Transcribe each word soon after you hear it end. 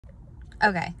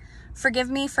Okay, forgive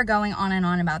me for going on and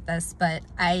on about this, but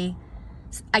I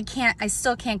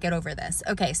still can't get over this.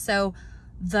 Okay, so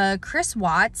the Chris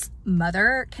Watts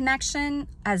mother connection,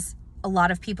 as a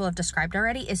lot of people have described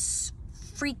already, is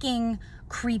freaking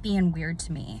creepy and weird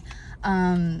to me.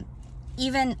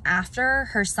 Even after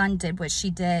her son did what he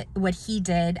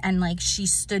did, and like she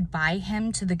stood by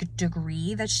him to the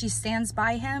degree that she stands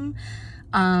by him,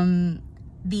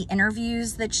 the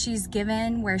interviews that she's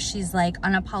given where she's like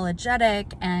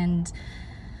unapologetic and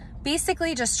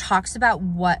basically just talks about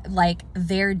what, like,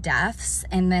 their deaths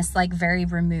in this like very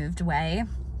removed way.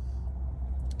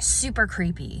 Super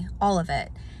creepy, all of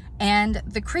it. And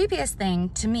the creepiest thing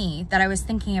to me that I was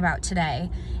thinking about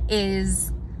today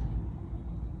is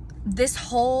this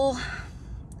whole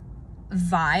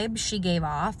vibe she gave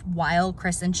off while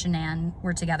Chris and Shanann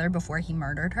were together before he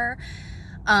murdered her.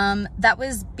 That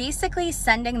was basically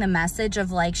sending the message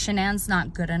of like, Shanann's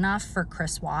not good enough for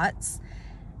Chris Watts.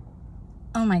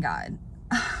 Oh my God.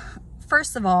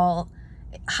 First of all,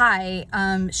 hi,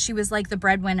 she was like the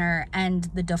breadwinner and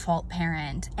the default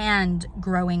parent and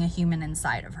growing a human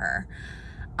inside of her.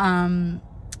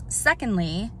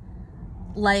 Secondly,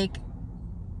 like,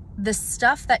 the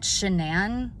stuff that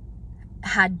Shanann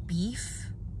had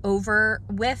beef over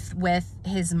with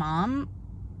his mom,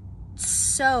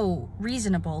 so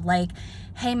reasonable. Like,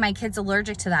 hey, my kid's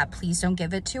allergic to that, please don't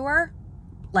give it to her.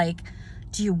 Like,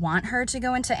 do you want her to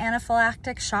go into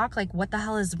anaphylactic shock? Like, what the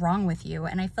hell is wrong with you?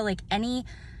 And I feel like any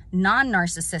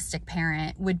non-narcissistic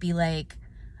parent would be like,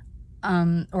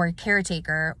 or a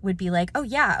caretaker would be like, oh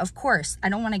yeah, of course, I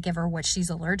don't want to give her what she's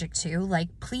allergic to. Like,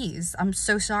 please, I'm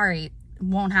so sorry, it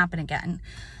won't happen again.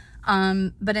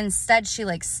 But instead she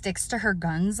like sticks to her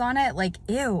guns on it. Like,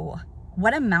 ew,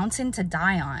 what a mountain to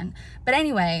die on. But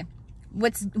anyway,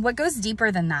 what goes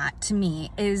deeper than that to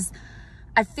me is,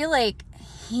 I feel like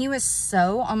he was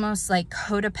so almost like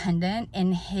codependent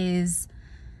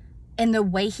in the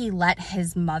way he let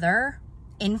his mother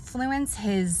influence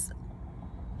his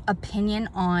opinion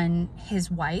on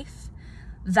his wife,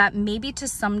 that maybe to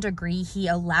some degree he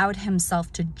allowed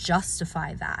himself to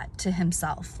justify that to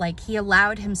himself. Like, he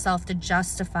allowed himself to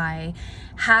justify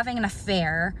having an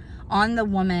affair on the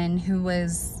woman who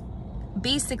was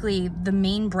basically the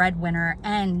main breadwinner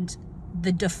and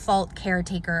the default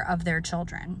caretaker of their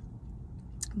children,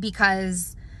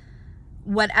 because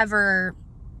whatever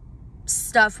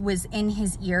stuff was in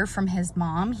his ear from his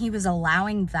mom, he was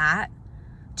allowing that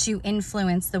to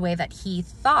influence the way that he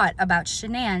thought about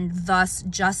Shanann, thus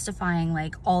justifying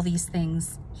like all these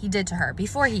things he did to her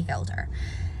before he killed her.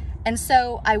 And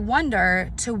so I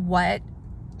wonder to what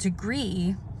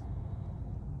degree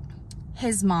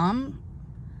his mom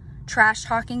trash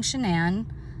talking Shanann,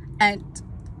 and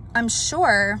I'm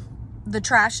sure the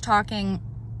trash talking,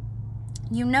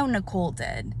 you know, Nicole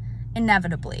did,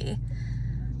 inevitably.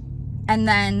 And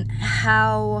then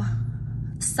how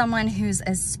someone who's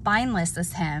as spineless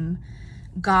as him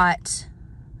got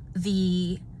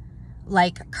the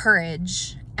like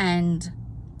courage and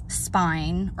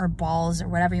spine or balls or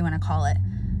whatever you want to call it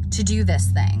to do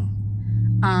this thing.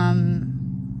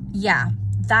 Yeah,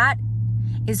 that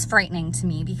is frightening to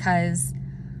me, because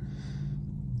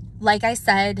like I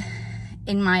said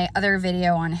in my other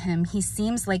video on him, he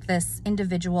seems like this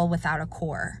individual without a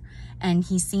core, and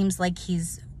he seems like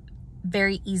he's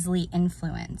very easily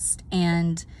influenced.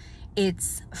 And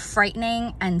it's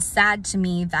frightening and sad to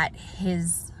me that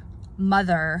his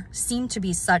mother seemed to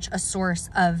be such a source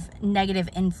of negative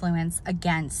influence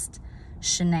against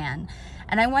Shanann.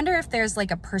 And I wonder if there's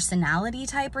like a personality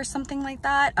type or something like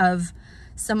that, of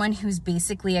someone who's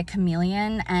basically a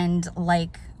chameleon and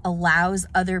like allows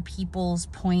other people's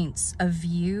points of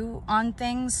view on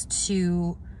things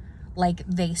to, like,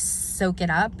 they soak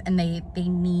it up, and they're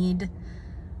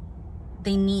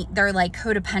like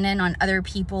codependent on other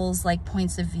people's like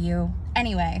points of view.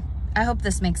 Anyway, I hope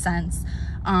this makes sense.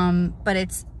 But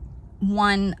it's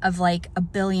one of like a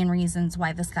billion reasons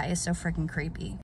why this guy is so freaking creepy.